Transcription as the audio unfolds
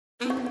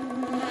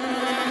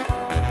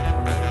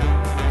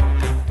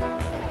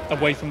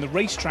Away from the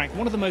racetrack,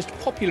 one of the most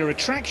popular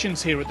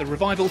attractions here at the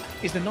Revival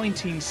is the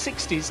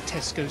 1960s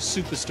Tesco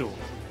Superstore.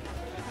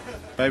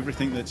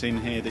 Everything that's in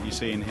here, that you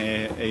see in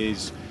here,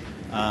 is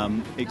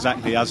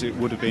exactly as it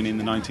would have been in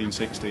the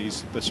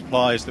 1960s. The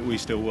suppliers that we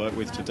still work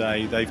with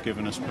today, they've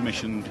given us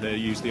permission to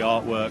use the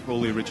artwork,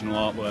 all the original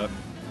artwork.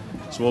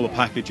 So all the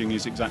packaging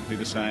is exactly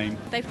the same.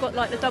 They've got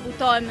like the double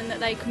diamond that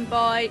they can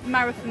buy,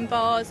 marathon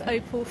bars,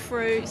 opal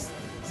fruits,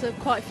 so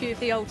quite a few of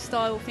the old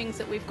style things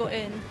that we've got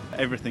in.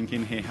 Everything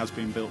in here has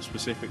been built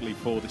specifically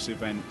for this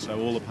event, so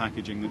all the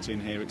packaging that's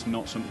in here, it's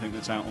not something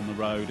that's out on the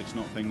road, it's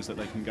not things that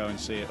they can go and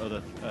see at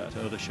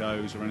other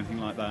shows or anything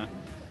like that.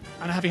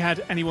 And have you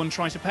had anyone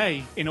try to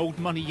pay in old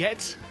money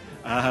yet?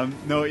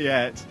 Not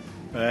yet.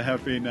 There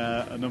have been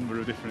a number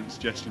of different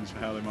suggestions for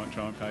how they might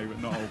try and pay,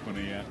 but not old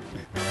money yet.